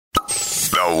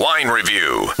The Wine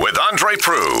Review with Andre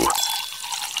Proulx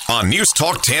on News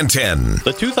Talk 1010.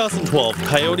 The 2012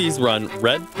 Coyote's Run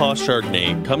Red Paw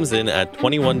Chardonnay comes in at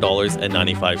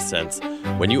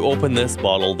 $21.95. When you open this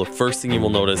bottle, the first thing you will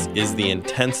notice is the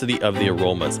intensity of the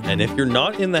aromas. And if you're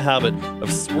not in the habit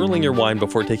of swirling your wine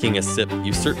before taking a sip,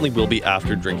 you certainly will be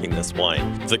after drinking this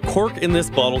wine. The cork in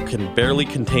this bottle can barely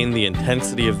contain the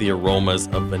intensity of the aromas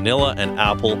of vanilla and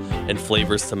apple and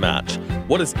flavors to match.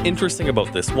 What is interesting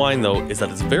about this wine, though, is that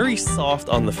it's very soft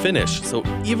on the finish. So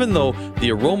even though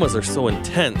the aromas are so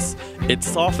intense, it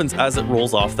softens as it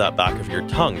rolls off that back of your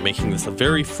tongue, making this a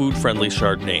very food-friendly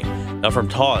Chardonnay. Now from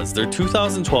Tawse, their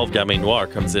 2012 Gamay Noir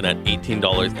comes in at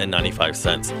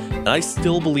 $18.95. And I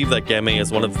still believe that Gamay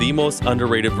is one of the most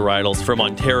underrated varietals from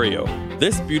Ontario.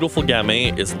 This beautiful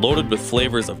Gamay is loaded with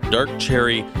flavors of dark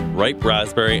cherry, ripe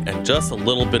raspberry, and just a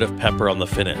little bit of pepper on the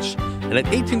finish. And at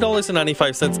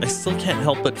 $18.95, I still can't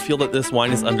help but feel that this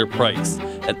wine is underpriced.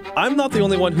 And I'm not the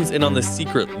only one who's in on this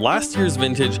secret. Last year's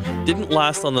vintage didn't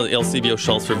last on the LCBO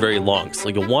shelves for very long, so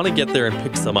you'll want to get there and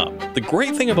pick some up. The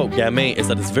great thing about Gamay is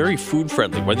that it's very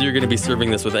food-friendly. Whether you're going to be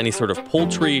serving this with any sort of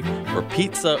poultry or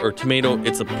pizza or tomato,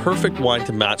 it's a perfect wine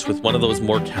to match with one of those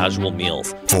more casual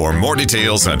meals. For more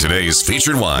details on today's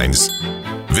featured wines,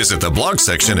 visit the blog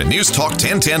section at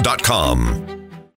newstalk1010.com.